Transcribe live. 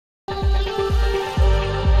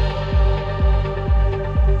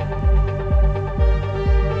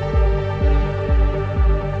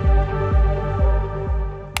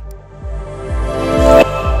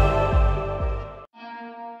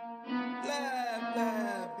I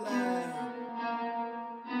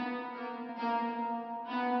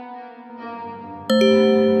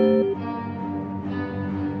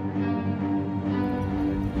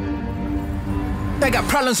got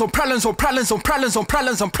problems on problems on problems on problems on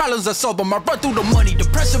problems on problems. I solve them. I run through the money, the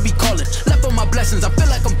pressure be calling. Left on my blessings, I feel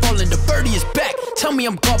like I'm falling. The birdie is back. Tell me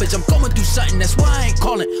I'm garbage, I'm going through something, that's why I ain't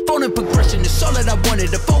calling. Phone and progression, it's all that I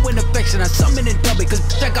wanted. The phone in affection, I summon and dub it.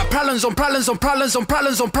 Cause I got problems on problems on problems on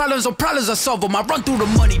problems on problems on problems. I solve them. I run through the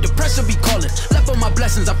money, the pressure be calling. Left on my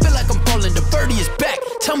blessings, I feel like I'm falling. The birdie is back.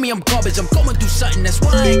 Tell me I'm garbage, I'm going through something, that's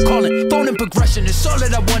why I ain't calling. Phone and progression, it's all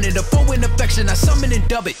that I wanted. The phone in affection, I summon and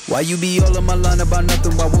dub it. Why you be all on my line about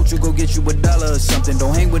nothing? Why won't you go get you $1 or something?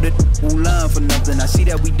 Don't hang with it who lying for nothing. I see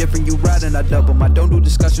that we different, you riding, I double. I don't do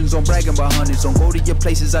discussions on bragging about hundreds. Don't go to your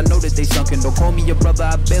places, I know that they sunken. Don't call me your brother,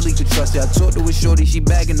 I barely could trust it. I talked to a shorty, she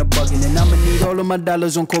bagging the bugging. And I'ma need all of my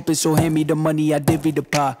dollars on corporate, so hand me the money, I divvy the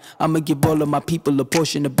pie. I'ma give all of my people a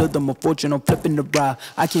portion to build them a fortune. I'm flipping the ride.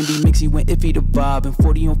 I can't be mixy when iffy the vibe. And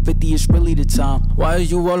 40 on 50 is really the time. Why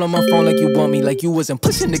is you all on my phone like you want me? Like you wasn't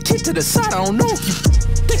pushing the kid to the side. I don't know if you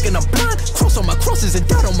thinking I'm blind. Cross on my crosses and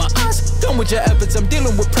doubt on my eyes. Done with your efforts, I'm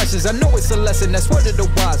dealing with pressures. I know it's a lesson, that's word of the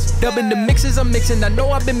wise. Dubbing the mixes, I'm mixing. I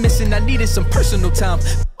know I've been missing, I needed some personal time.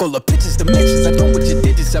 All the pictures, dimensions, I know what your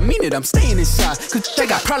digits. I mean it, I'm staying inside. Cause I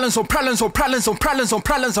got problems on problems on problems on problems on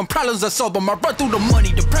problems on problems. I solve them. I run through the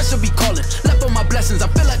money, the pressure be calling. Left on my blessings, I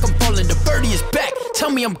feel like I'm falling. The birdie is back. Tell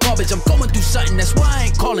me I'm garbage, I'm going through something, that's why I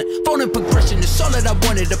ain't calling. Phone and progression, it's all that I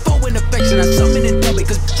wanted. The phone in affection, I summon and dub it.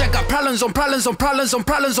 Cause I got problems on problems on problems on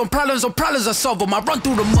problems on problems on problems. I solve them. I run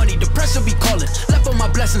through the money, the pressure be calling. Left on my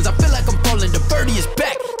blessings, I feel like I'm falling. The birdie is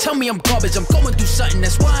back. Tell me I'm garbage, I'm going through something,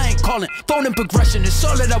 that's why I ain't calling. Phone and progression, it's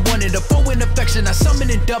all that I wanted. The phone in affection, I summon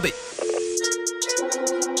and dub it.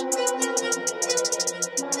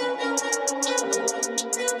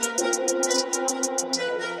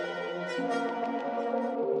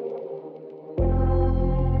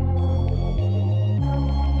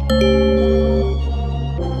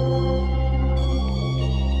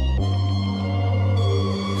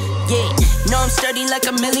 No, I'm sturdy like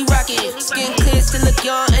a Millie Rocket. Skin clear, still look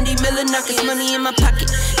young, Andy Miller knockers. Money in my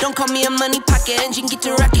pocket. Don't call me a money pocket. Engine get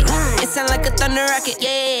to rocket. It sound like a thunder rocket.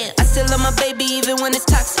 Yeah, I still love my baby even when it's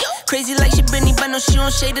toxic. Crazy like she Britney, but no, she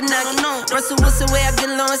don't shade the knock. Russell Wilson way I get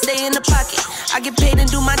low and stay in the pocket. I get paid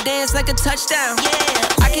and do my dance like a touchdown.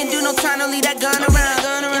 Yeah, I can't do no time, don't leave that gun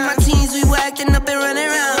around. In my teens, we were acting up and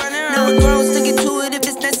running around. Now we're grown, sticking to it if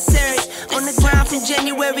it's necessary. On the ground from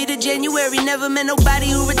January to January. Never met nobody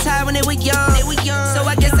who retired when they were young. So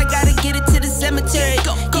I guess I gotta get it to the cemetery.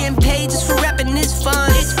 Getting paid just for rapping is fun.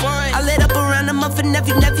 I lit up around a month in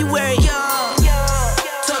February.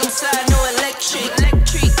 Told him side, no electric.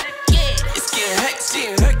 Yeah, it's getting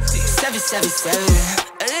hectic. 777.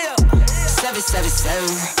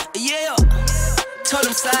 777. Yeah. Told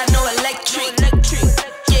him slide, no electric.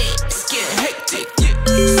 Yeah, it's getting hectic.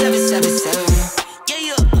 777.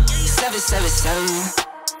 Yeah. 777.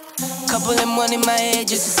 Couple of money in my head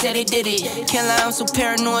just to say they did it. Can't lie, I'm so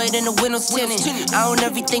paranoid and the windows tinted. I own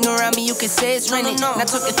everything around me, you can say it's rented. Not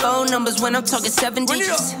talking phone numbers when I'm talking 7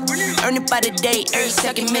 digits. Earn it by the day, every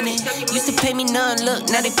second minute. Used to pay me none, look,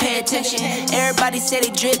 now they pay attention. Everybody say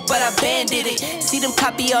they drip, but I banded it. See them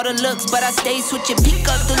copy all the looks, but I stay switching. Pick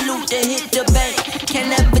up the loot, then hit the bank.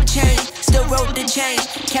 Can't never change, still wrote the change.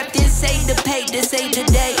 Captain say the pay, this ain't the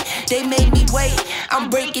day. They made me wait,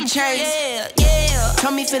 I'm breaking chains. Yeah.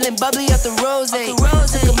 Call me feeling bubbly off the rose.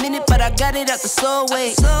 Took a minute, but I got it out the slow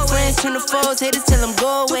way. Friends turn to foes, haters tell them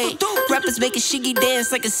go away. Rappers making shiggy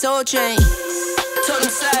dance like a soul train. Told them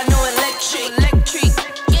slide, no electric.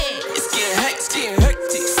 Yeah, it's getting hectic.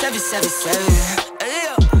 777.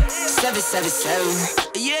 Yeah,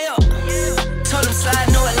 777. Yeah, told them slide,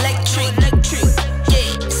 no electric.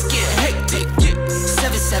 Yeah, it's getting hectic.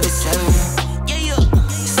 777. Yeah,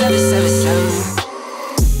 777.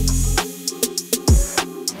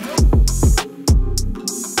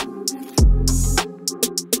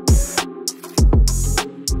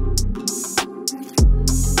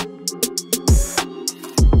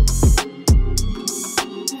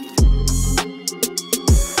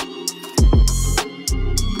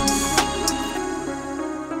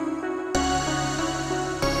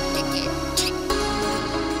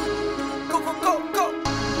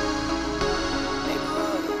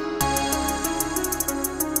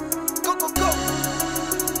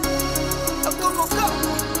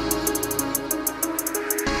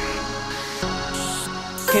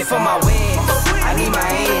 Hit for my wins, I need my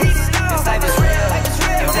ends. This life is real,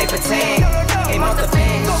 and play pretend. Aim off the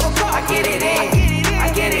bench, I get it in.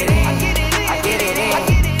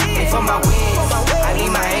 Hit for my wins, I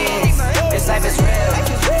need my ends. This life is real.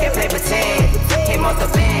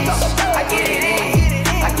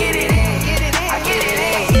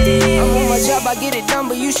 I get it done,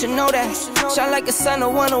 but you should know that. Shine like a sun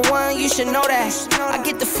of 101, you should know that. I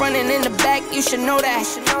get the front and in the back, you should know that.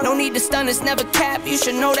 No need to stun, it's never cap, you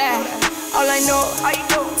should know that. All I know,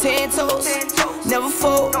 10 toes, never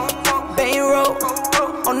fold, bang roll,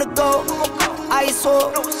 on the go, ice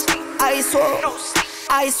wall, ice wall,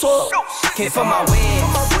 ice wall. Hit for my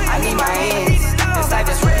wins, I need my ends. This life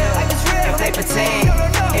is real, if they pretend,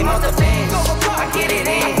 ain't most of things. I get it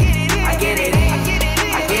in, I get it in,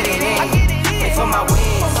 I get it in. Hit for my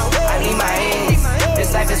wins, I need my ends.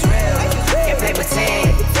 This life is real, if they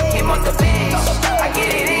pretend, ain't most of things. I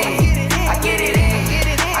get it in, I get it in,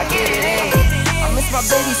 I get it in. I miss my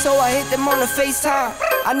baby, so I hit them on the FaceTime.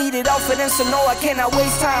 I need it all for them, so no, I cannot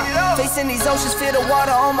waste time. Facing these oceans, feel the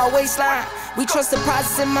water on my waistline. We trust the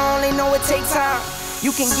process and I only know it takes time.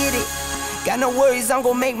 You can get it, got no worries, I'm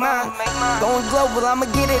gon' make mine. Going global, I'ma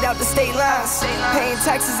get it out the state lines. Paying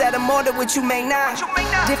taxes at a more than what you make now.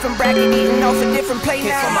 Different bracket, eating off a different plate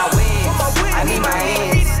now. Hit for my wins, I need my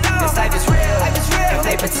ends. This life is real, if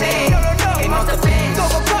they pretend, ain't most of things.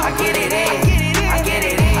 I get it in, I get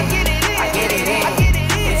it in, I get it in.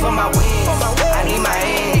 Hit for my wins, I need my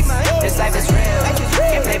ends. This life is real,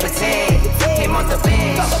 if they pretend, ain't most of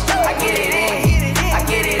things. I get it in, I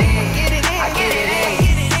get it in, I get it in.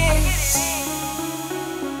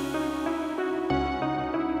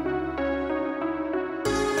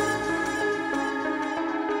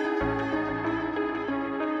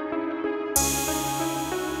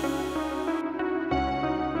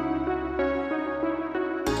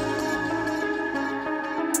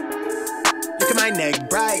 Look at my neck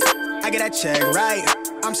bright, I get that check right.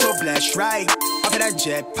 I'm so blessed, right? Off of that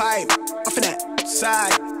jet pipe, off of that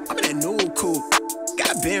side, I'm in that new coupe.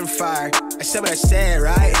 Got been fired, I said what I said,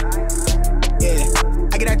 right? Yeah,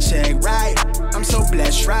 I get that check right. I'm so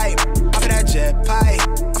blessed, right? Off of that jet pipe,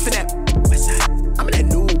 off of that west side, I'm in that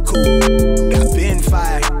new coupe. Got been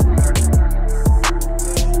fired.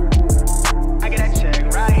 I get that check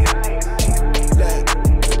right. Look.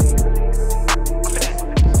 Off of that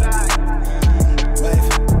side.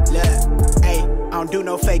 Look, hey, I don't do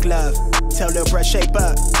no fake love. Tell Lil' bruh shape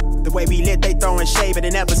up. The way we lit, they throwing shade, but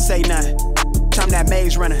they never say nothing. I'm that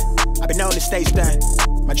maze runner. I've been on the stage stunt.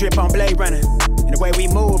 My drip on Blade Runner. And the way we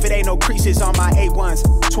move, it ain't no creases on my A1s.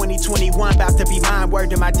 2021 about to be mine, word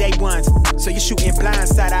to my day ones. So you shooting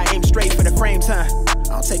blindside, I aim straight for the frames, huh? I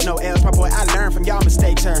don't take no L's, my boy, I learn from y'all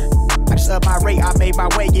mistakes, huh? I just up my rate, I made my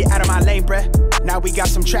way, get out of my lane, bruh. Now we got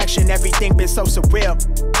some traction, everything been so surreal.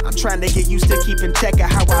 I'm trying to get used to keeping check of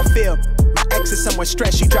how I feel. My ex is somewhat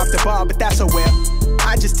stressed, she dropped the ball, but that's a well.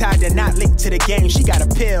 I just tied the knot linked to the game, she got a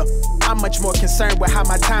pill. I'm much more concerned with how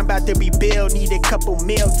my time about to be billed. Need a couple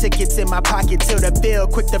meal tickets in my pocket till the bill.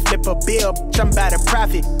 Quick to flip a bill, I'm about to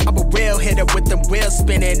profit. I'm a real hitter with them wheels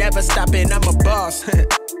spinning, never stopping, I'm a boss. Yeah,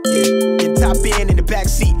 get top in the back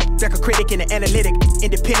seat. Record critic and the analytic.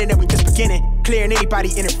 Independent and we just beginning. Clearing anybody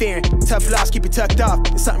interfering. Tough loss, keep it tucked off.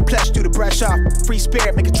 It's something plush, do the brush off. Free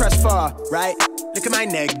spirit, make a trust fall, right? Look at my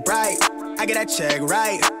neck bright, I get that check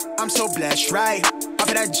right. I'm so blessed, right? Off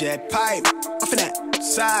of that jet pipe, off of that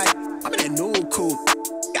side, I'm in that new coupe.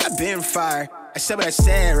 Got been fired, I said what I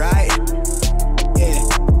said, right? Yeah,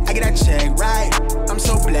 I get that check right. I'm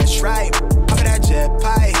so blessed, right? Off of that jet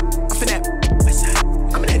pipe, off of that west side,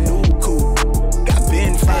 I'm in that new coupe. Got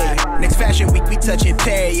been fired. Next fashion week we touching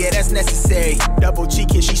pay, yeah that's necessary. Double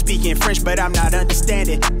cheeking, she speaking French but I'm not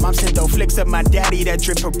understanding. Mom sent those flicks of my daddy that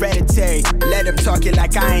drip hereditary. Let him talk it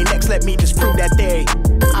like I ain't next, let me disprove that theory.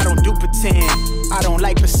 I don't do pretend, I don't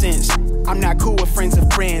like percents. I'm not cool with friends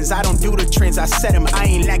of friends. I don't do the trends, I set them, I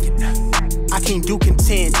ain't lacking. I can't do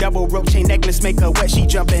contend. Double rope chain necklace make her wet, she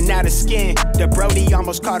jumping out of skin. The Brody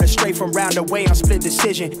almost caught her straight from round away on split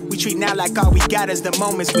decision. We treat now like all we got is the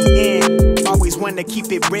moments we in. Always want to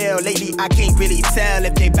keep it real. Lately I can't really tell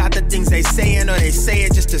if they bout the things they saying or they say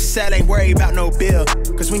it just to sell. Ain't worried about no bill.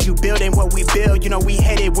 Cause when you building what we build, you know we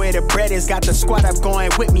headed where the bread is. Got the squad up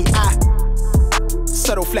going with me.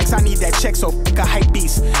 Subtle flex, I need that check, so f*** a hype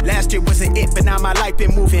beast. Last year wasn't it, but now my life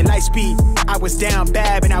been moving light speed. I was down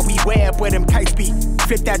bad, but now we way up where them kites be.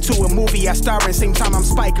 Flip that to a movie, I star in, same time I'm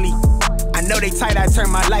Spike Lee. I know they tight, I turn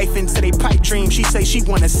my life into they pipe dream. She say she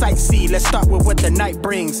wanna sightsee, let's start with what the night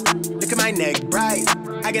brings. Look at my neck bright,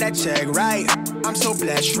 I get that check right. I'm so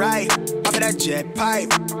blessed, right? Off of that jet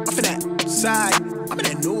pipe, off of that side, I'm in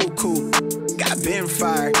that new coupe. Got been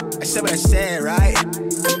fired, I said what I said, right?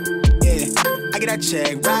 Yeah, I get that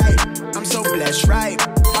check right. I'm so blessed, right?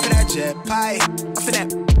 Off of that jet pipe, off of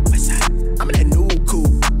that west side, I'm in that new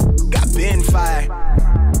coupe. Got been fired.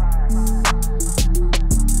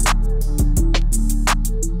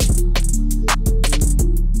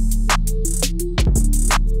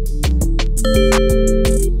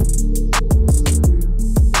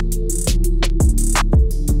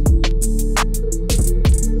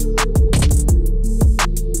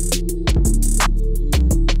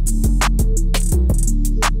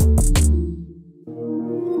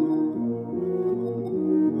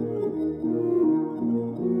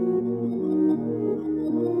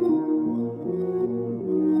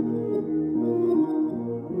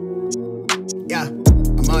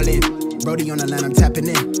 all in. Brody on the line, I'm tapping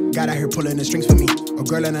in. God out here pulling the strings for me. A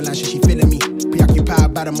girl on the line, she feeling me.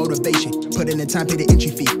 Preoccupied by the motivation. Put in the time, pay the entry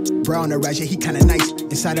fee. Bro on the rise, yeah, he kinda nice.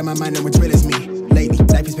 Inside of my mind, no one's real as me. Lately,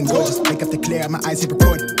 life has been gorgeous. Wake up to clear, my eyes hit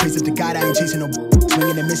record. Praise up to God, I ain't chasing no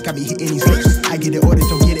swinging and miss, got me hitting these licks. I get it ordered,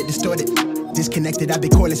 don't get it distorted. Disconnected, I've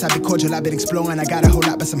been cordless, I've been cordial, I've been exploring. I got a whole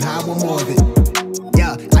lot, but somehow I want more of it.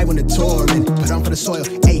 Yeah, I went to touring, put on for the soil.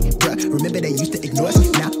 Hey, bruh, remember they used to ignore us?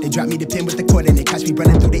 Now they drop me the pin with the cord and they catch me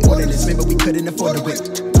running through they ordinance. Remember we couldn't afford the whip.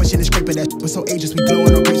 Pushing the scraper, that was so ageless. We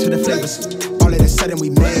blowing our grapes for the flavors. All of a sudden we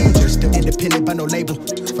major, still independent but no label.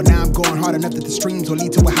 For now I'm going hard enough that the streams will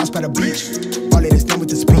lead to a house by the beach. All of this done with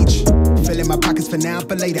the speech. Filling my pockets for now,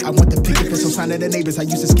 for later. I want the picket for some sign of the neighbors. I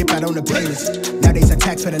used to skip out on the payments. Nowadays I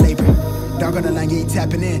tax for the labor. Dog on the line, you ain't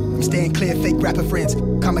tapping in. I'm staying clear, fake rapper friends.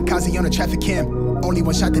 Kamikaze on the traffic cam. Only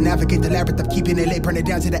one shot to navigate the labyrinth. I'm keeping it lit, burn it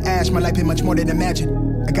down to the ash. My life been much more than imagine.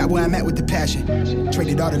 I got where I'm at with the passion.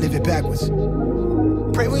 Traded all to live it backwards.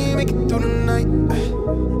 Pray we make it through the night.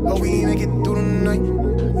 Oh, we make it through the night.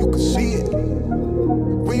 You can see it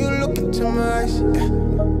when you look into my eyes.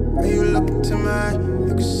 When you look into my eyes,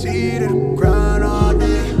 you can see the grind all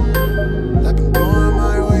day. I've been going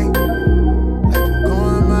my way. I've been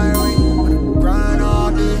going my way. On the grind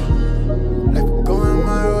all day. I've been going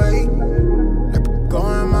my way. I've been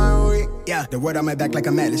going my way. Yeah, the word on my back like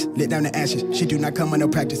I'm Atlas. Lit down the ashes. Shit do not come with no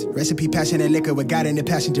practice. Recipe, passion, and liquor with God in the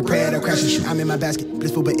passenger. Pray at our crashes. I'm in my basket.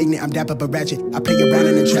 Blissful but ignorant. I'm dapper but ratchet. I play around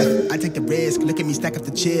in the traffic. I take the risk. Look at me stack up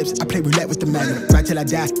the chips. I play roulette with the magnet. Right till I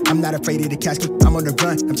die. I'm not afraid of the casket. I'm on the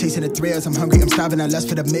run. I'm chasing the thrills. I'm hungry. I'm starving. I lust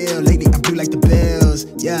for the meal. Lately, I'm blue like the bills.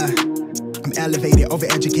 Yeah. I'm elevated,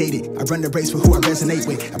 overeducated. I run the race with who I resonate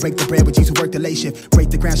with. I break the bread with you to work the late shift. Break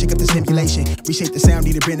the ground, shake up the stimulation. Reshape the sound,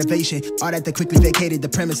 needed renovation. All that quickly vacated the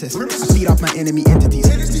premises. I feed off my enemy entities.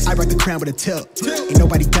 I rock the crown with a tilt. Ain't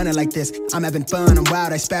nobody done it like this. I'm having fun, I'm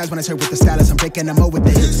wild, I spaz when I serve with the stylist. I'm breaking them over with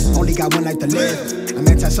the hits. Only got one life to live. I'm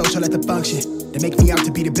antisocial at the function. They make me out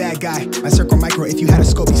to be the bad guy. My circle micro, if you had a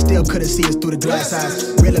scope, you still couldn't see us through the glass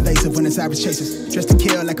eyes. Real evasive when it's average chasers. Dressed to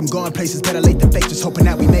kill like I'm going places. Better late than fake, just hoping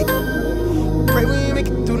that we make it. Pray we make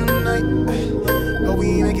it through the night. Oh,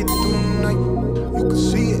 we make it through the night. You can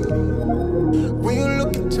see it when you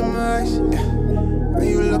look into my eyes. When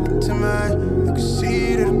you look into my eyes, you can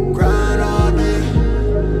see the grind all day.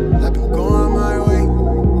 I've been going my way.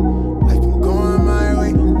 I've been going my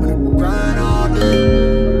way. On the grind all day.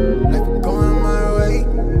 I've been going my way.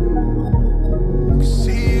 You can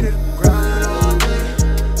see the grind all day.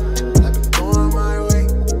 I've been going my way.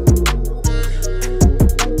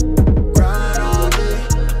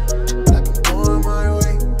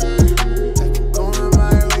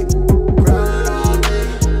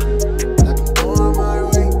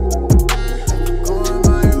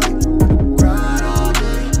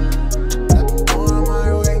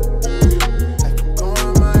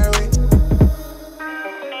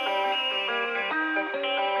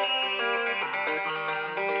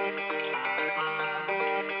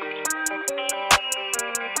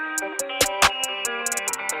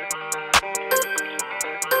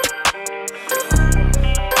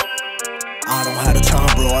 I don't have the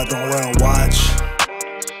time, bro, I don't wear a watch.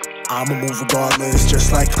 I'ma move regardless,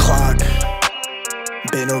 just like the clock.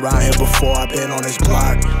 Been around here before, I've been on this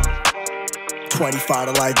block.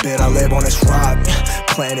 25 to life bit, I live on this rock.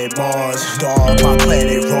 Planet Mars, dog, my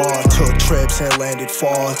planet raw. Took trips and landed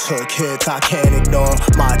far. Took hits I can't ignore.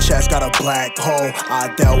 My chest got a black hole.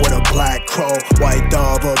 I dealt with a black crow. White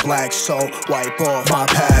dove, a black soul. Wipe off my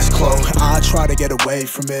past clothes. I try to get away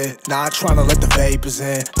from it, not trying to let the vapors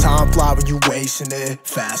in. Time fly when you wasting it.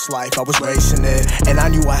 Fast life, I was racing it, and I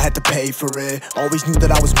knew I had to pay for it. Always knew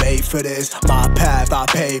that I was made for this. My path, I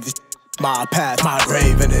paved it. My path, my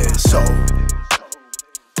grave in it. So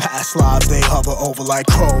past lives, they hover over like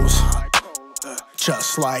crows.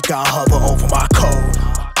 Just like I hover over my code.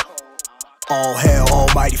 All hail,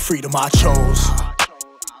 almighty freedom I chose.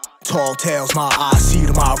 Tall tales, my eyes see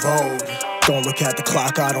to my road. Don't look at the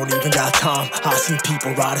clock, I don't even got time. I seen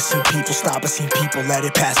people ride, I seen people stop, I seen people let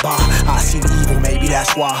it pass by. I seen evil, maybe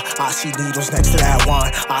that's why. I see needles next to that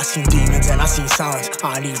wine. I seen demons and I seen signs.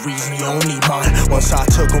 I need reason, you don't need mine. Once I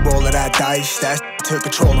took a roll of that dice, that took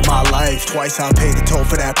control of my life. Twice I paid the toll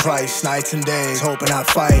for that price. Nights and days, hoping I'd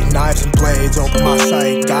fight. Knives and blades, open my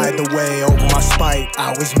sight. Guide the way over my spite. I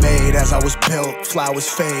was made as I was built. Flowers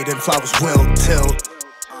fade and flowers wilt, tilt.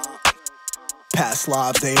 Past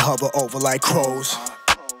lives, they hover over like crows.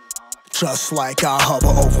 Just like I hover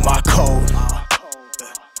over my code.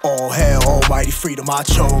 All hail, almighty freedom I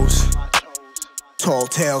chose. Tall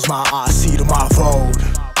tales, my eyes see to my road.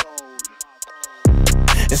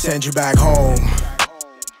 And send you back home.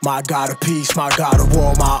 My God of peace, my God of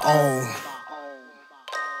war, my own.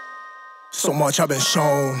 So much I've been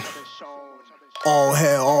shown. All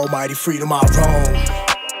hail, almighty freedom I roam.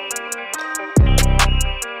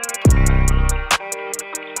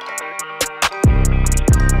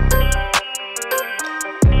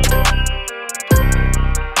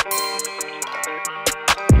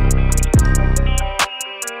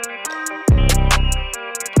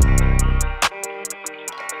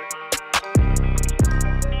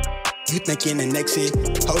 You thinking an exit,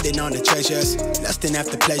 holding on to treasures, lusting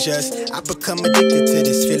after pleasures. I become addicted to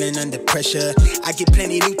this feeling under pressure. I get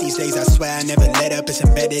plenty loot these days, I swear I never let up. It's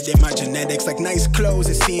embedded in my genetics, like nice clothes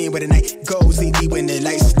and seeing where the night goes. Lately when the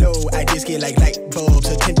lights slow, I just get like light bulbs.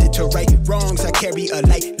 Attempted to right wrongs, I carry a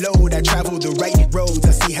light load. I travel the right roads,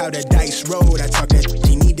 I see how the dice roll. I talk that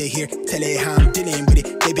you need to hear, tell it how I'm dealing with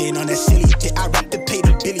it. They been on that silly shit, I rap to pay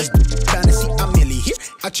the billies. Trying to see I'm nearly here,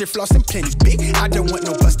 out here flossing plenty big. I don't want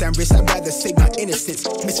no bust down wrist, I'd rather save my innocence.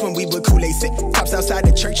 Miss when we would Kool-Aid sip, tops outside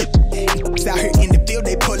the church. Out here in the field,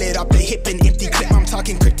 they pull it off the hip and empty clip. I'm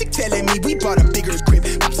talking cryptic, telling me we bought a bigger crib.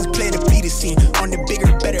 Pops is playing the beat scene on the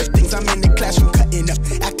bigger, better things. I'm in the classroom cutting up,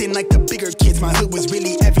 acting like the bigger kids. My hood was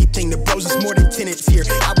really everything. The bros was more than tenants here.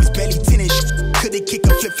 I was barely tenant. Couldn't kick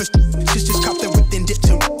a flip for just copped it within dip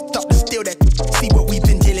too. Thought to steal that. See what we've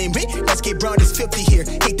been dealing with. Let's get broad is filthy here.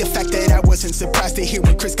 Hate the fact that I wasn't surprised to hear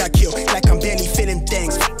when Chris got killed. Like I'm barely feeling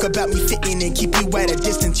things. Fuck about me fitting and keep you at a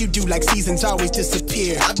distance. You do like seasons always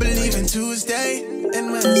disappear. I believe in Tuesday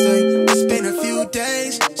and Wednesday. It's been a few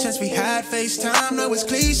days since we had FaceTime. No, it's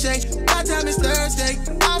cliche. My time is Thursday.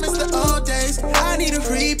 I miss the old days. I need a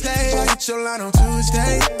replay. I hit your line on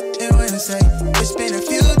Tuesday and Wednesday. It's been a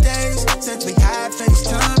few days since we had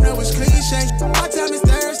FaceTime. No, it's cliche. My time is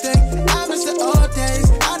Thursday. I miss the old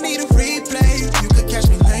days. I need a replay. You could catch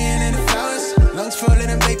me laying in the flowers, lungs full of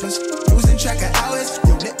them vapors, losing track of hours.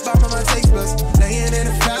 Your lip balm on my taste buds, laying in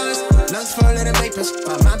the flowers, lungs full of them vapors.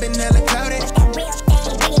 My mind been hella clouded.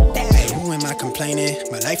 Hey, who am I complaining?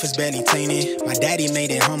 My life is barely tainted. My daddy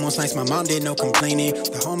made it home most nights, my mom did no complaining.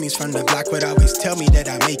 The homies from the block would always tell me that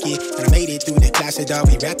I make it, and I made it through the class at all.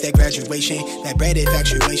 We rapped at graduation, that bread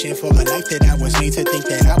infatuation for a life that I was made to think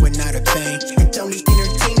that I would not obtain. It's only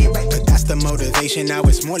entertaining, right? But that's the motivation. Now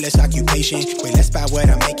it's more or less occupation. Way less by what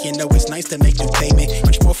I'm making, though it's nice to make new payment.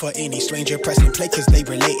 Much more for any stranger pressing play cause they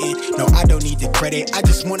relating. No, I don't need the credit, I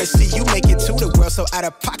just wanna see you make it to the world so out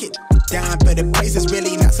of pocket. Down for the praise is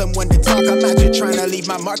really not someone to talk. I'm out here trying to leave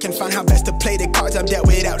my mark and find how best to play the cards I'm dealt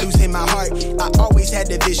without losing my heart. I always had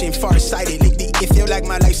the vision far-sighted. Lately it feel like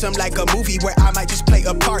my life some like a movie where I might just play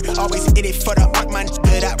a part. Always in it for the arc, my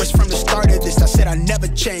nigga, that was from the start of this. I said I never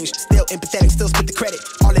changed, still empathetic, still split the credit.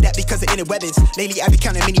 All of that because of inner weapons. Lately I've been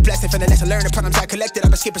counting many blessings from the lesson learned, the problems I collected.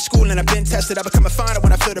 I've been skipping school and I've been tested. I've become a finder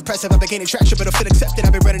when I feel depressive. I've been gaining traction but I feel accepted.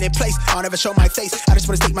 I've been running in place, I'll never show my face. I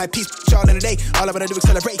just wanna take my peace, y'all in the day. All I wanna do is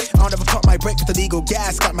celebrate. I'll never pump my brake with the legal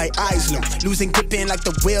gas, got my eyes low. Losing gripping like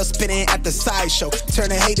the wheel spinning at the sideshow.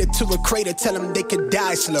 Turn a hater to a crater, tell them they could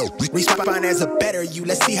die slow. Respond as a better you,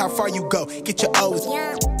 let's see how far you go. Get your O's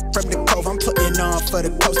from the cove, I'm putting on for the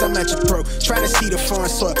coast. I'm at your throat, trying to see the foreign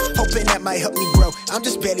soil, hoping that might help me grow. I'm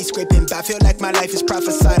just barely scraping by, feel like my life is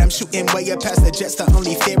prophesied. I'm shooting way up past the jets, the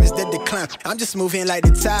only fear is the decline. I'm just moving like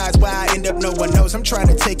the tides, where I end up no one knows. I'm trying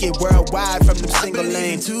to take it worldwide from them single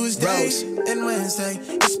lane Tuesdays and Wednesday.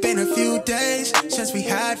 It's been a few days since we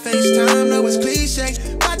had FaceTime. No, it's cliche.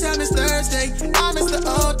 My time is Thursday. I miss the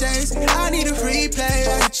old days. I need a replay.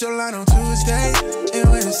 I hit your line on Tuesday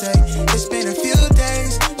and Wednesday. It's been a few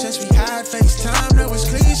days since we had FaceTime. No, it's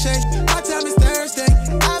cliche. My time is Thursday.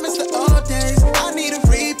 I miss the old days. I need a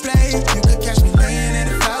replay. You could catch me laying in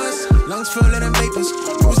the flowers, lungs full of them vapors,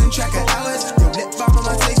 losing track of hours. Your lip balm on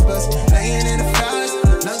my taste buds, laying in the flowers,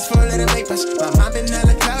 lungs full of them vapors. My mind been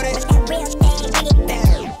hella clouded.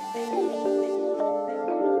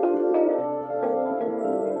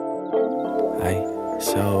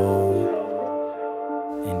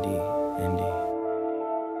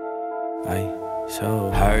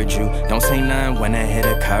 Heard you, don't say nothing when I hit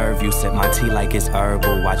a curve. You sip my tea like it's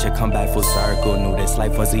herbal, watch it come back full circle. Knew this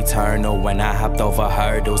life was eternal when I hopped over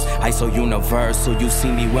hurdles. I so universal, you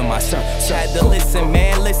see me with my had to listen,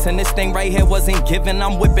 man, listen. This thing right here wasn't given.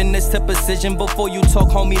 I'm whipping this to precision. Before you talk,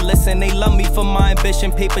 homie, listen. They love me for my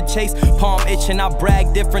ambition. Paper chase, palm itching. I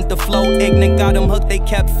brag different, the flow ignorant. Got them hooked, they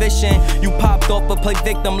kept fishing. You popped off but play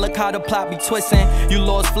victim. Look how the plot be twisting. You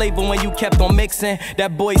lost flavor when you kept on mixing.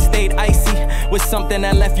 That boy stayed icy with with something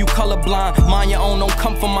that left you colorblind. Mind your own, don't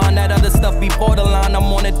come for mine. That other stuff be borderline. I'm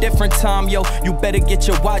on a different time, yo. You better get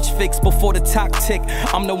your watch fixed before the clock tick.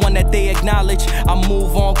 I'm the one that they acknowledge. I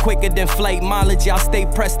move on quicker than flight mileage. Y'all stay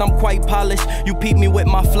pressed, I'm quite polished. You peep me with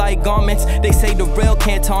my flight garments. They say the real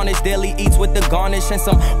can't tarnish. Daily eats with the garnish and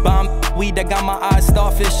some bomb weed that got my eyes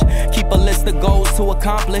starfish. Keep a list of goals to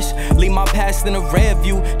accomplish. Leave my past in a rear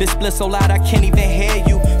view. This bliss so loud I can't even hear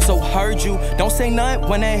you. So heard you. Don't say nothing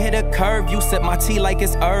when I hit a curve. You sip my tea like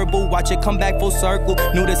it's herbal. Watch it come back full circle.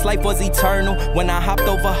 Knew this life was eternal when I hopped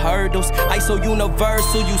over hurdles. ISO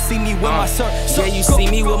universal. You see me with my circle. Yeah, you see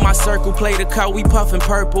me with my circle. Play the cut, we puffin'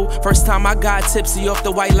 purple. First time I got tipsy off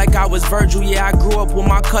the white like I was Virgil. Yeah, I grew up with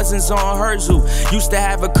my cousins on Herzl. Used to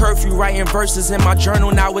have a curfew writing verses in my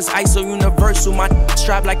journal. Now it's ISO universal. My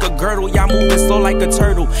strapped like a girdle. Y'all moving slow like a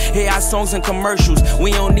turtle. Hear our songs and commercials.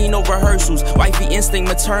 We don't need no rehearsals. Wifey instinct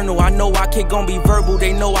maternal. I know our kid gon' be verbal.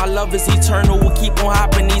 They know our love is eternal. We'll keep on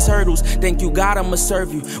hopping these hurdles. Thank you, God, I'ma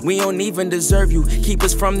serve you. We don't even deserve you. Keep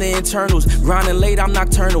us from the internals. Grinding late, I'm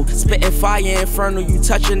nocturnal. Spitting fire infernal. You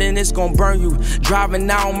touching and it's gon' burn you. Driving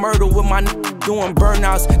now on Myrtle with my doing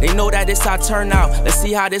burnouts. They know that it's our turnout. Let's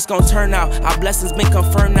see how this gon' turn out. Our blessings been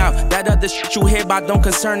confirmed now. That other shit you hear about don't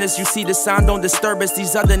concern us. You see the sound, don't disturb us.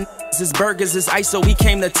 These other is burgers, is ice, so we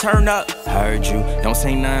came to turn up. Heard you, don't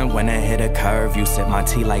say nothing when I hit a curve. You sip my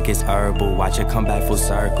tea like it's herbal. Watch it come back full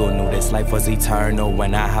circle. Knew this life was eternal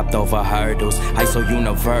when I hopped over hurdles. ISO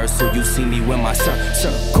universal, you see me with my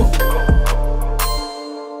circle.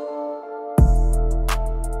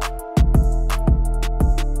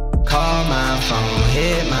 Call my phone,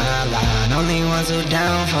 hit my line. Only ones who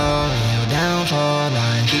down for real, down for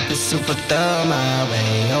line. Keep it super thorough my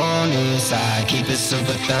way on this side. Keep it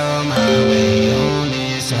super thorough my way on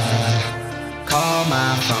this side. Call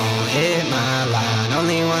my phone, hit my line.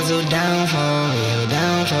 Only ones who down for real,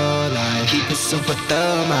 down for line. Keep it super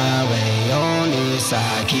thorough my way on this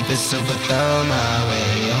side. Keep it super thorough my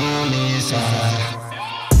way on this side.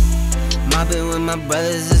 Mobbing with my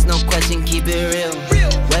brothers, there's no question, keep it real.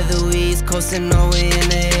 Whether we East coastin' or we in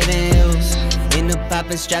the hidden hills. In the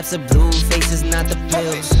poppin' straps of blue faces, not the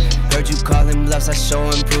pills. Heard you callin' bluffs, I show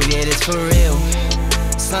and prove, yeah, it's for real.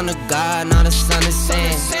 Son of God, not a son of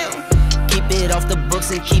Sam. Keep it off the books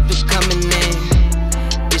and keep it coming in.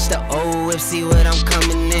 Bitch, the old whip, see what I'm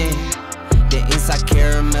coming in. The inside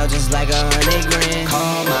caramel just like 100 grand.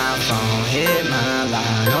 Call my phone, hit my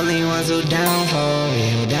line. Only ones who down for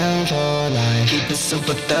real, down for life. Keep it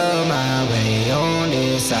super thorough my way on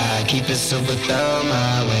this side. Keep it super thorough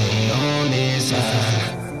my way on this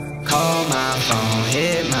side. Call my phone,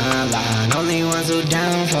 hit my line. Only ones who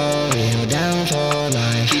down for real, down for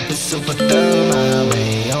life. Keep it super thorough my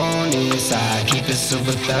way on this side. Keep it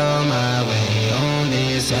super thorough my way on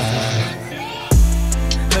this side.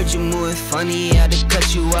 Heard you moving funny, had to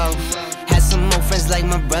cut you off. Had some more friends like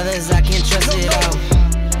my brothers, I can't trust it all.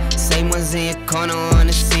 Same ones in your corner,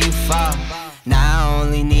 wanna see you fall. Now I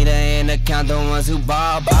only need a hand to count the ones who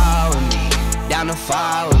ball with me. Down to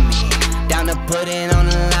fall with me. Down to put it on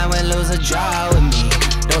the line when lose or draw with me.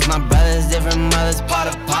 Those my brothers, different mothers, part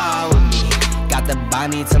of par with me. Got the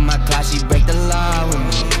Bonnie to my class, she break the law with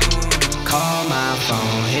me. Call my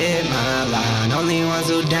phone, hit my line. Only ones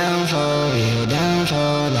who down for real, down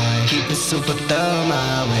for life. Keep it super thorough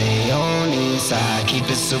my way on this side. Keep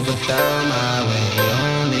it super thorough my way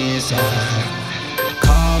on this side.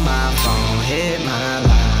 Call my phone, hit my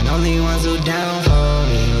line. Only ones who down for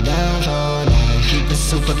real, down for life. Keep it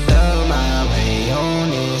super thorough my way on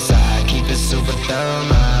this side. Keep it super thorough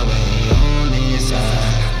my way on this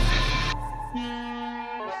side.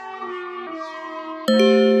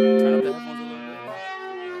 Turn up the headphones a little bit.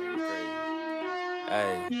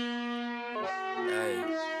 Hey.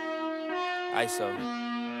 ISO.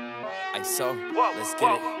 Let's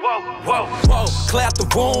get it. Whoa. Clear out the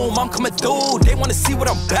room, I'm coming through. They wanna see what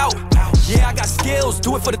I'm about. Yeah, I got skills,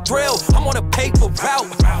 do it for the thrill. I'm on a paper route.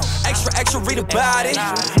 Extra, read about it.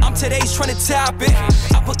 I'm today's trying to top it.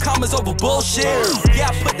 I put commas over bullshit. Yeah,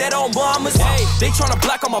 I put that on mamas. They tryna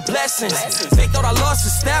block all my blessings. They thought I lost for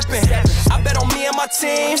stepping. I bet on me and my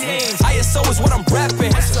team. ISO is what I'm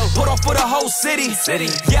repping. Put on for the whole city.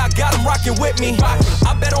 Yeah, I got them rocking with me.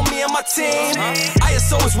 I bet on me and my team.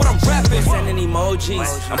 ISO is what I'm repping. Sending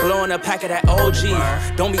emojis, I'm blowing a pack of that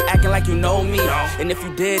OG. Don't be acting like you know me. And if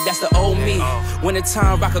you did, that's the old me. When the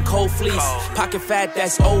time rock a a cold fleece. Pocket fat,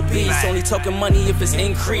 that's obese. Only talking money if it's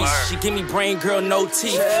increased. She give me brain, girl, no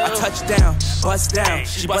teeth. I touch down, bust down.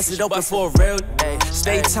 She bust it open for a real day.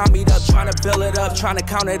 Stay Tommy'd up, tryna build it up, tryna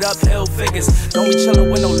count it up, hill figures. Don't be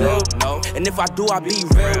chillin' with no lil, no. And if I do, I be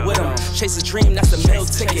real with them. Chase a dream, that's a meal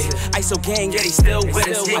ticket. ISO gang, yeah, they still with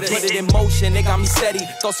us. I put it in motion, they got me steady.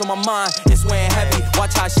 Thoughts on my mind, it's weighing heavy.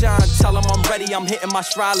 Watch how I shine, tell them I'm ready. I'm hitting my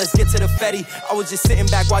stride, let's get to the fetty. I was just sitting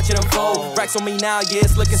back watching them fold. Racks on me now, yeah,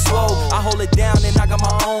 it's looking swole. I hold it down and I got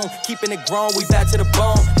my own. Keeping it grown, we back to the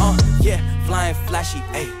bone. Yeah, flying flashy,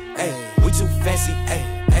 ayy, ayy. We too fancy,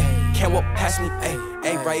 ayy, ayy. Can't walk past me, ayy.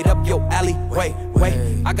 Ayy, right up your alley, wait,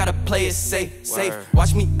 I gotta play it safe.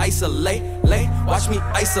 Watch me isolate, watch me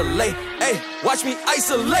isolate, ayy, watch me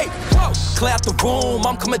isolate. Whoa. Clear out the room,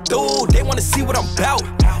 I'm coming through, they wanna see what I'm about.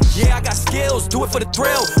 Yeah, I got skills, do it for the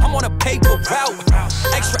thrill, I'm on a paper route.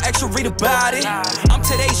 Extra, read about it, I'm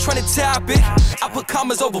today's trending topic. I put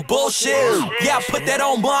commas over bullshit, yeah, I put that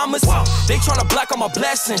on mamas. They tryna block all my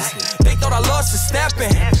blessings, they thought I lost the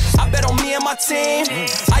stepping. I bet on me and my team,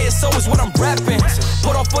 ISO is what I'm rapping.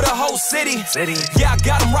 Put on for the whole city. Yeah, I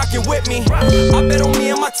got them rocking with me. I bet on me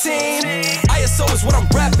and my team. ISO is what I'm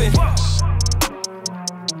rapping.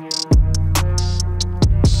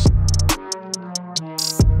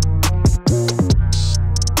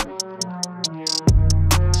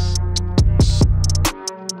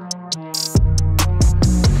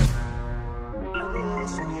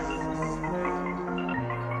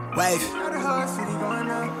 Wave.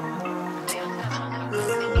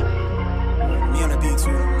 Me on the beat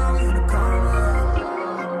too.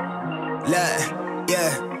 Look,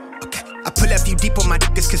 yeah. Okay. I pull up you deep on my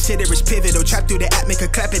niggas, consider it's pivotal. Trap through the app, make her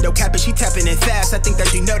clap it, don't cap it, she tapping it fast. I think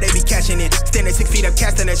that you know they be catching it. Standing 6 feet up,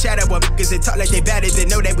 casting a shadow of niggas that talk like they bad it. They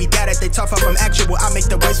know that we got it, they talk far from actual. I make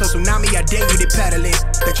the waves so tsunami, I dare you to paddle it.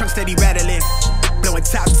 The trunk steady rattling. Blowing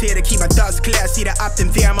top tier to keep my thoughts clear. I see the opt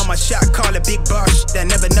in there, I'm on my shot, call a big boss. That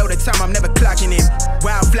never know the time, I'm never clocking in.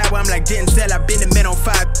 Wildflower, I'm like Denzel, I've been the men on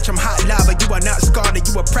fire. I'm hot lava, you are not scarred,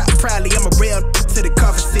 you are proudly. I'm a real to the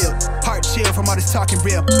coffin seal. Heart chill from all this talking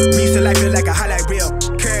real. Me used to life feel like a highlight reel.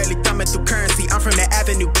 Currently thumbing through currency, I'm from the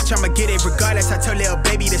avenue, bitch, I'ma get it regardless. I told little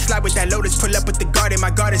baby to slide with that Lotus, pull up with the garden.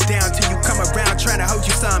 My guard is down till you come around, trying to hold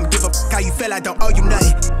you some. Give a how you feel, I don't owe you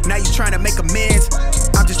nothing. Now you trying to make amends,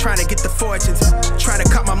 I'm just trying to get the fortunes. Trying to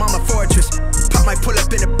cut my mama fortress. Pop might pull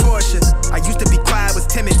up in a Porsche. I used to be quiet, was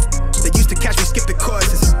timid. They used to catch me skipping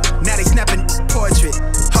courses. Now they snapping portrait.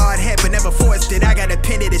 Hard head but never forced it. I got a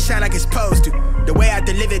pin it shine like it's supposed to. The way I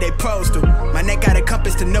deliver they posed to. My neck got a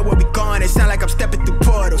compass to know where we going. It sound like I'm stepping through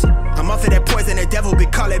portals. I'm off of that poison the devil be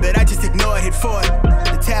calling, but I just ignore it, hit for it.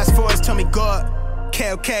 The task force told me God.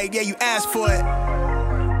 Okay, yeah, you asked for it.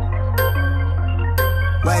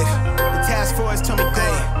 Wave. The task force told me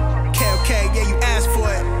God. Okay, yeah, you asked for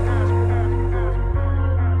it.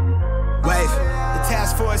 Wave. The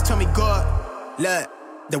task force told me God. Look.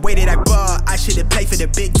 The way that I ball, I should've played for the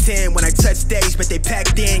Big Ten when I touched stage, but they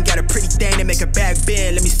packed in. Got a pretty thing to make a back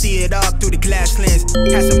bend. Let me see it all through the glass lens.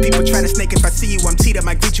 Had some people trying to snake if I see you, I'm teed up,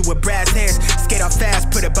 might greet you with brass hands. Skate off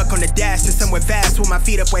fast, put a buck on the dash to somewhere vast. With my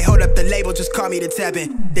feet up, wait, hold up the label, just call me the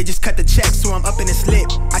tapping. They just cut the check, so I'm up in the slip.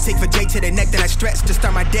 I take for J to the neck, then I stretch. To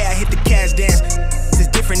start my day, I hit the cash dance. It's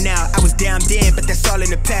different now, I was down then, but that's all in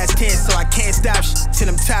the past tense. So I can't stop till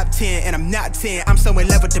I'm top 10, and I'm not 10. I'm so in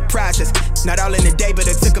love with the process. Not all in the day, but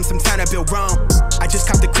it took them some time to build wrong. I just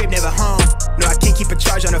copped the crib, never home. No, I can't keep a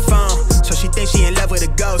charge on the phone. So she thinks she in love with a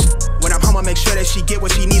ghost. When I'm home, I make sure that she get what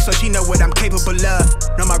she needs, so she know what I'm capable of.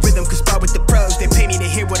 Know my rhythm can spar with the pros. They pay me to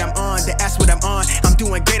hear what I'm on, they ask what I'm on. I'm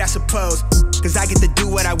doing great, I suppose. Cause I get to do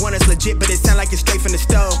what I want, it's legit, but it sound like it's straight from the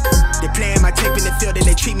stove. They playing my tape in the field and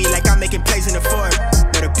they treat me like I'm making plays in the fort.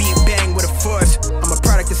 But a beat bang with a force. I'm a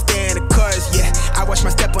product to stay in the course, yeah. I watch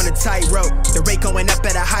my step on a tightrope. The rate going up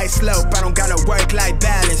at a high slope. I don't got no work-life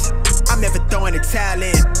balance. I'm never throwing a towel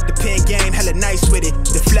in. The pen game hella nice with it.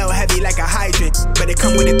 The flow heavy like a hydrant. But it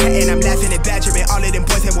come with a patent, I'm laughing at badgering. All of them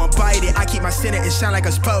boys, they won't bite it. I keep my center and shine like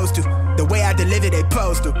I'm supposed to. The way I deliver, they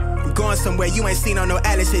post to. I'm going somewhere you ain't seen on no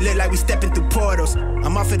Alice. It look like we stepping through portals.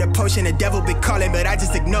 I'm off of the potion, the devil been calling, but I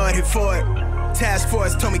just ignored it for it. Task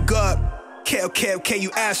force told me go up. Okay,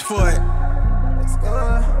 you asked for it. Let's go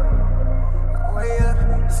way up,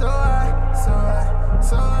 so high, so high,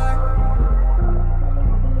 so high.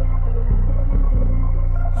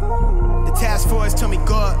 The task force told me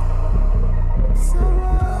go up. So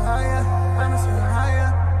higher, I'm so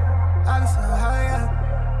higher, I'm so higher.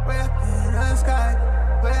 Way up in the sky,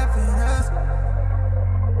 way up in the sky,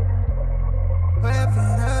 way up in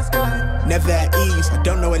the sky. never at ease. I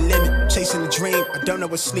don't know a limit, chasing a dream. I don't know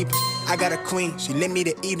what's sleeping. I got a queen, she lit me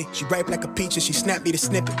to eating. She ripe like a peach and she snapped me to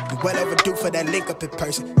snippet. We well overdue for that link up in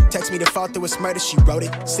person. Text me to fall through its murder, she wrote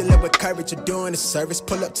it. Still up with courage, you're doing a service.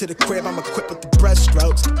 Pull up to the crib, I'm equipped with the brush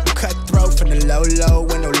strokes. Cutthroat from the low,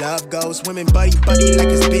 where no love goes. Women buddy like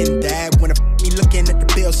it's been dad. When me looking at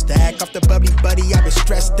the bill stack. Off the bubbly buddy, I've been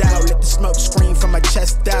stressed out. Let the smoke scream from my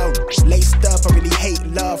chest out. Laced up, I really hate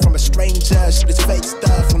love from a stranger. Shit is fake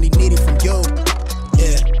stuff, only need it from you.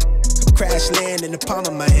 Yeah. Crash land in the palm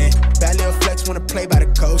of my hand. Bad little flex, wanna play by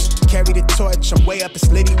the coast. Carry the torch, I'm way up,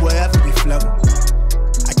 it's litty wherever we float.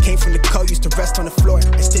 I came from the cold, used to rest on the floor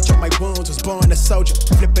and stitch up my wounds, was born a soldier.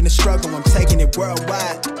 Flipping the struggle, I'm taking it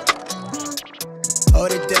worldwide.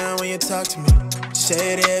 Hold it down when you talk to me.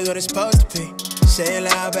 Say it is what it's supposed to be. Say it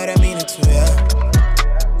loud, but I mean it too, yeah.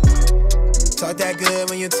 Talk that good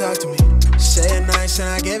when you talk to me. Say it nice and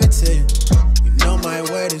I give it to you. You know my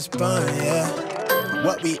word is bond, yeah.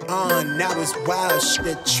 What we on now is wild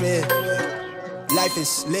shit trip. Life is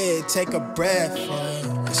slid, take a breath,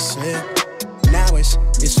 that's it. Now it's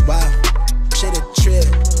wild, shit a trip.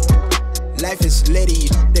 Life is litty,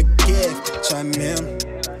 the gift, chime in.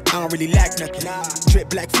 I don't really lack nothing. Drip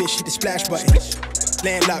blackfish, hit the splash button.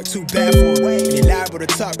 Landlocked, too bad for it. And they liable to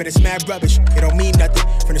talk, but it's mad rubbish. It don't mean nothing.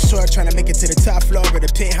 From the shore, trying to make it to the top floor of the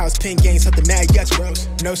penthouse, pin game, something mad yes, bros.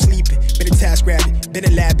 No sleeping, been a task rabbit, been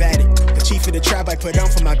a lab at it. The chief of the tribe I put on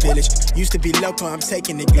for my village. Used to be local, I'm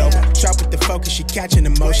taking it global. Sharp with the focus, she catching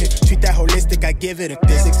emotion. Treat that holistic, I give it a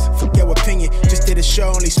physics. Fuck your opinion, just did a show,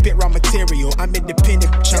 only spit raw material. I'm independent,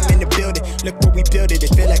 I'm in the building. Look where we built it, it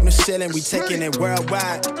feel like no ceiling, we taking it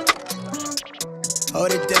worldwide.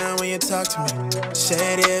 Hold it down when you talk to me.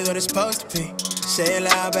 Say it is what it's supposed to be. Say it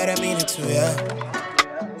loud, but I mean it too, yeah.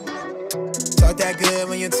 Talk that good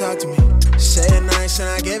when you talk to me. Say it nice and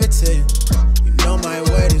I give it to you. You know my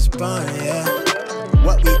word is bond, yeah.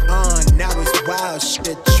 What we on now is wild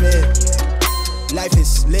shit trip. Life is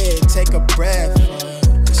slid, take a breath,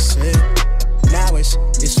 that's it. Now it's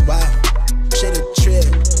wild shit a trip.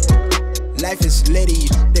 Life is litty,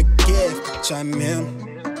 the gift, chime in.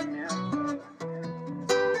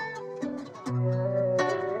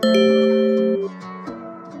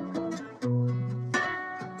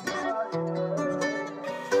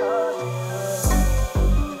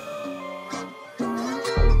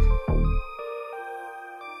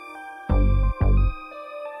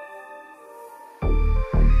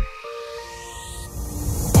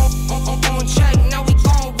 On track, now we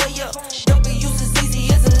gon' way up. W's as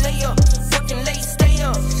easy as a layup. Working late, stay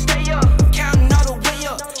up. Counting all the way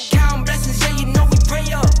up. Counting blessings, yeah, you know we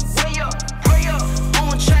pray up. Pray up.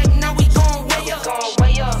 On track, now we gon' way up.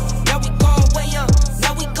 Now we gon' way up.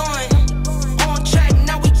 Now we going. On track,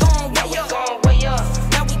 now we gon' way up.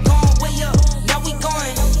 Now we gon' way up. Now we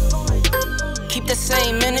going. Keep the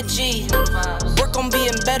same energy. Work on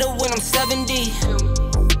being better when I'm 70.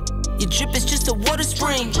 Your drip is just a water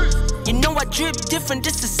spring. You know I drip different,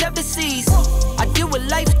 this is 7 seas. I deal with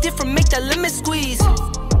life different, make that lemon squeeze.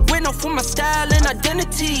 Went off for my style and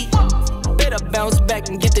identity. Better bounce back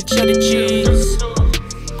and get the cheddar cheese.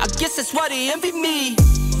 I guess that's why they envy me.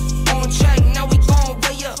 On track, now we gon'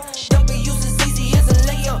 way up. W's as easy as a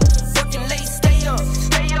layup. Working late, stay up.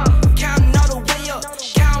 Counting all the way up.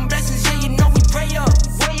 Counting blessings, yeah, you know we pray up.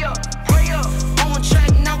 Pray up. On track,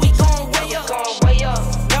 now we gon' way up.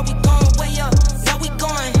 Now we gon' way up. Now we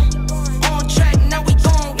going. On track, now we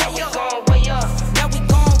gon' way up. Now we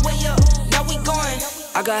gon' way up. Now we going.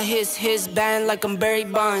 I got his band like I'm Barry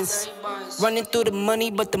Bonds. Running through the money,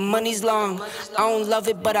 but the money's long. I don't love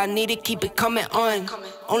it, but I need it, keep it coming on.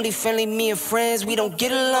 Only friendly, me and friends, we don't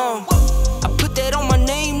get along. I put that on my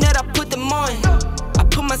name, that I put them on. I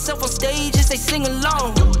put myself on stage and they sing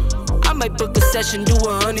along. I might book a session, do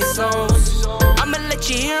 100 songs. I'ma let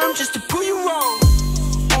you hear them just to prove you wrong.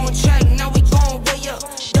 On track, now we gon' way up.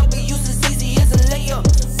 W's as easy as a layup.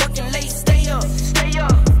 Working late, stay up.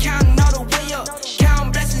 Counting all the way up.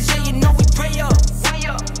 Counting blessings, yeah, you know we pray up.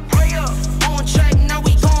 Pray up. On track, now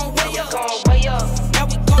we gon' way up. Now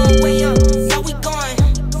we gon' way up. Now we going.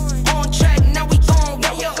 On track, now we gon'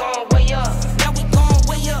 way up. Now we gon'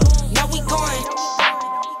 way up. Now we going.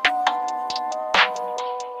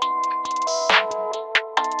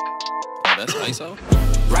 Oh, that's ISO.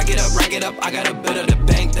 Rack it up, I got a bit of the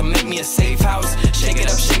bank to make me a safe house. Shake it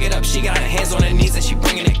up, she got her hands on her knees and she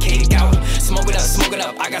bringing the cake out. Smoke it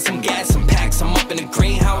up, I got some gas, some packs, I'm up in the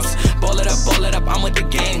greenhouse. Ball it up, I'm with the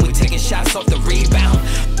gang, we taking shots off the rebound.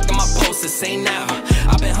 Look at my posters, say now,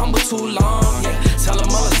 I've been humble too long, yeah. Tell them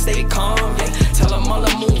all to stay calm, yeah. Tell them all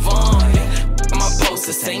to move on, yeah. Look at my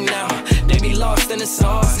posters, say now, they They be lost in the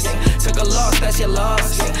sauce, yeah. Took a loss, that's your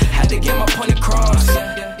loss, yeah. Had to get my point across,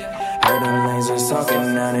 Heard them lasers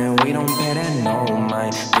talking now and we don't pay that no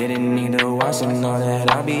mind. Didn't need to watch them, know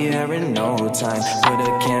that I'll be here in no time. Put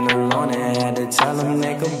a candle on and had to tell them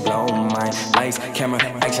they could blow mine. Lights, camera,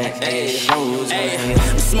 action, it shows.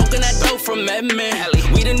 I'm smoking that dope from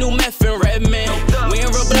Edmond. We the new meth in Redmond. We ain't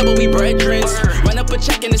real blood, but we brethren. Run up a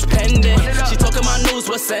check and it's pending. She talking my news,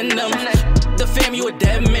 what send them? The fam, you a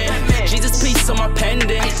dead man. Jesus, peace on my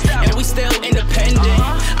pendant. And we still independent.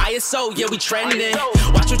 ISO, yeah, we trending.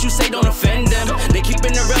 Watch what you say, don't offend them. They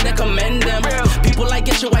keeping it real, they commend them. People like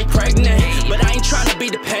get your wife pregnant, but I ain't trying to be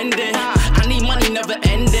dependent. I need money, never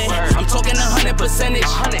ending. I'm talking 100%.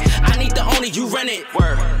 I need the owner, you rent it.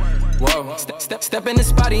 Whoa, step in the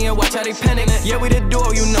spotty and watch how they panic. Yeah, we the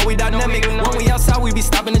duo, you know we dynamic. When we outside, we be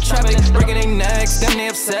stopping the traffic, breaking their necks, them they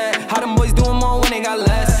upset. How them boys doing more when they got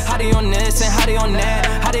less? How they on this and how they on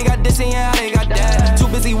that? How they got this and yeah, how they got that? Too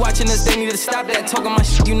busy watching us, they need to stop that. Talking my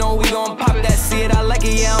shit, you know we gon' pop that. See it, I like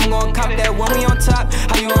it, yeah, I'm gon' cop that. When we on top,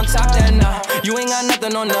 how you on top that? Nah, you ain't got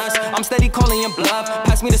nothing on us. I'm steady calling your bluff.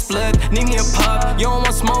 Pass me the split, need me a puff. You don't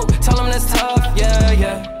want smoke, tell them that's tough. Yeah,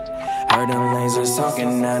 yeah. Heard them lasers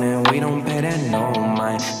talking now and we don't pay that no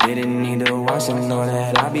mind. Didn't need to watch them, know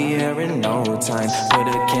that I'll be here in no time. Put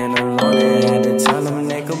a candle on and had to tell them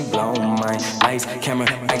they could blow mine. Lights, camera,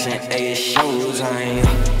 action, it shows.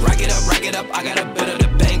 Rack it up, I got a bit of the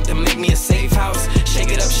bank to make me a safe house.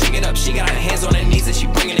 Shake it up, she got her hands on her knees and she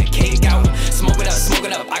bringing the cake out. Smoke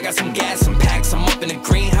it up, I got some gas, some packs, I'm up in the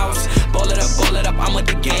greenhouse. Ball it up, I'm with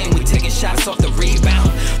the gang, we taking shots off the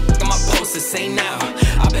rebound. Look at my posters, say now,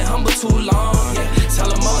 I've been humble too long, yeah. Tell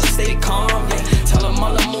them all to stay calm, yeah. Tell them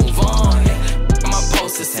all to move on, yeah. Look at my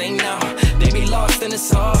posters, say now, they be lost in the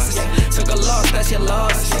sauce, yeah. Took a loss, that's your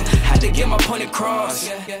loss, yeah. Had to get my point across,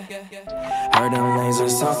 Heard them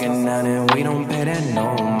lasers talking now and we don't pay that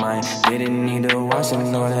no mind. Didn't need to watch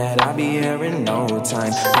them, know that I'll be here in no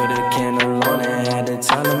time. Put a candle on and had to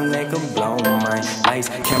tell them they could blow mine. Lights,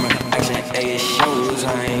 camera, action, it shows.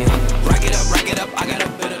 Rack it up, I got a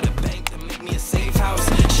bit of the bank to make me a safe house.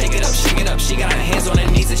 Shake it up, she got her hands on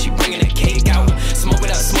her knees and she bringing the cake out. Smoke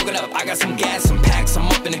it up, I got some gas, some packs, I'm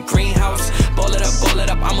up in the greenhouse. Ball it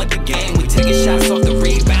up, I'm with the gang, we taking shots off the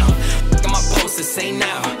rebound. Look at my posters, say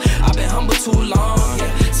now, I've been humble too long,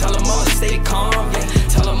 yeah. Tell them all to stay calm, yeah.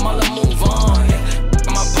 Tell them all to move on, yeah. Look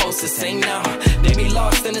at my posters, say now, they be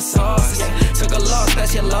lost in the sauce, yeah. Took a loss,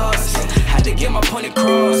 that's your loss, yeah. Had to get my point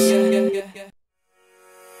across,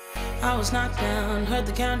 I was knocked down, heard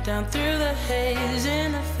the countdown through the haze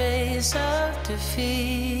in the face of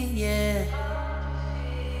defeat, yeah.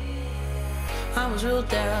 I was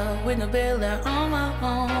ruled out with no bailout on my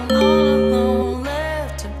own, all alone,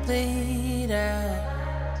 left to bleed out.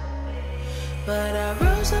 But I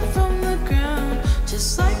rose up from the ground,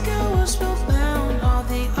 just like I was spellbound. All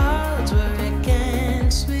the odds were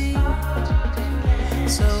against me,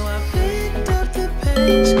 so I picked up the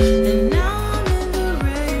pace, and now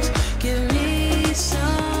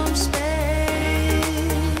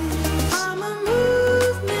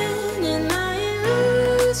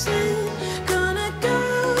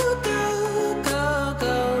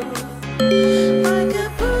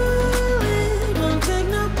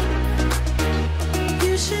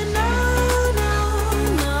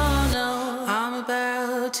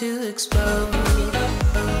to explode.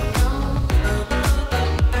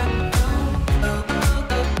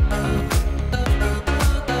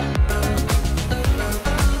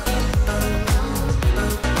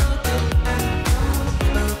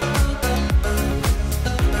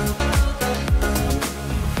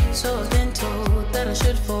 So I've been told that I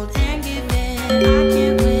should fold and give in. I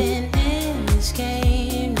can't win in this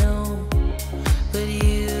game, no. But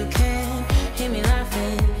you can hear me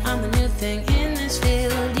laughing. I'm the new thing in this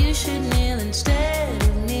field. You should kneel and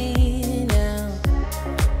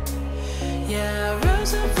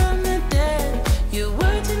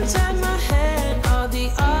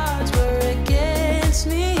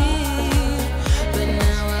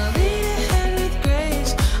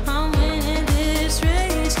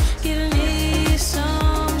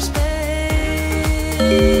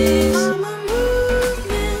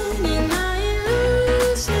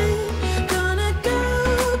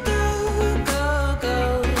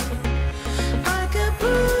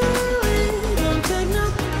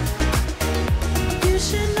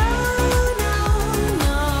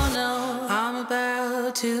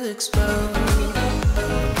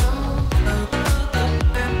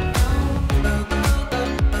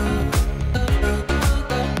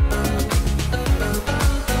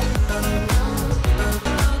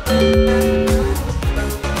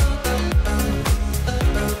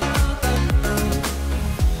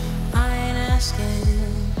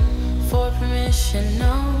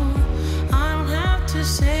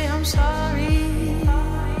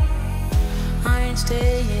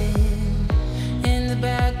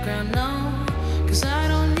don't know, 'cause I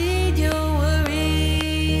don't need your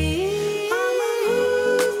worry. I'm a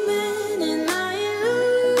movement and I ain't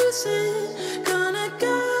losing. Gonna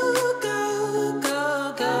go, go,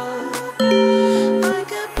 go, go.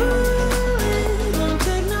 Like a bullet, won't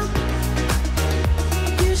take no.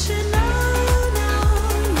 You should know, no,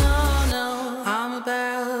 no, no. I'm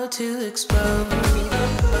about to explode.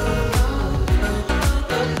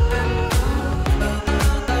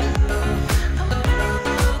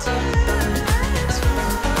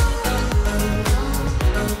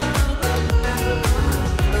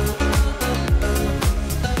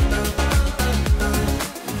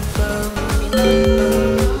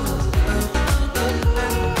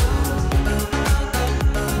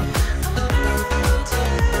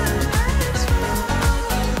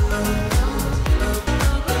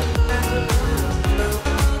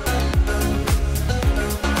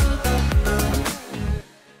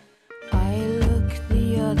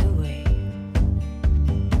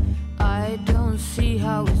 See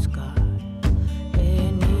how it's got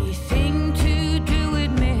anything to do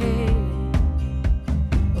with me.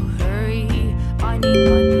 Oh, hurry, I need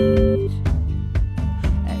my peace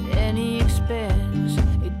at any expense.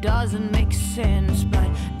 It doesn't make sense, but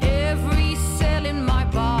every cell in my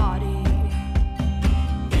body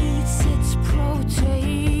eats its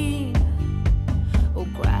protein. Oh,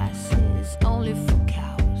 grass is only for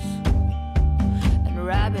cows and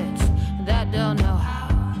rabbits that don't know how.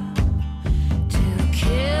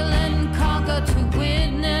 Kill and conquer to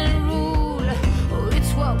win and rule. Oh,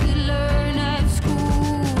 it's what we learn at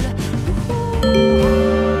school.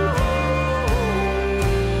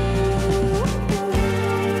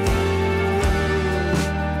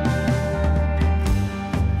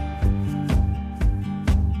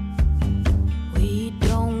 We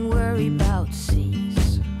don't worry about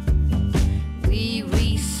seas. We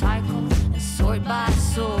recycle and sort by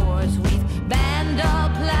source. We've banned all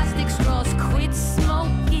plastic straws, quit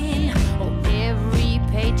smoking. Oh, every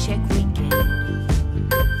paycheck we get,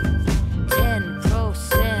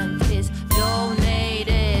 10% is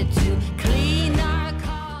donated to clean our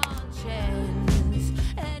conscience.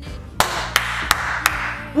 And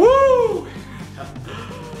Woo!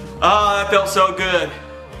 That felt so good.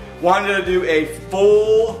 Wanted to do a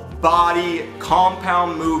full body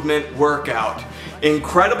compound movement workout.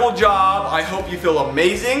 Incredible job. I hope you feel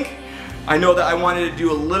amazing. I know that I wanted to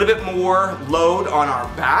do a little bit more load on our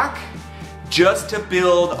back just to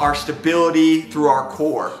build our stability through our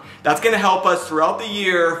core. That's gonna help us throughout the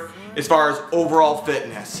year as far as overall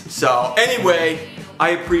fitness. So anyway, I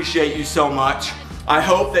appreciate you so much. I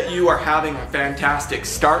hope that you are having a fantastic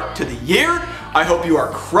start to the year. I hope you are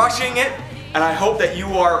crushing it, and I hope that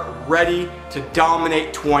you are ready to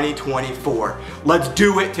dominate 2024. Let's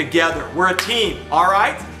do it together. We're a team, all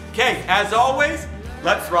right? Okay, as always,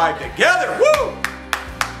 let's ride together, woo!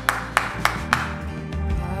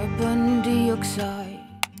 carbon dioxide.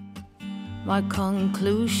 My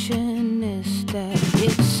conclusion is that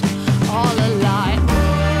it's all a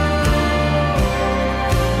lie.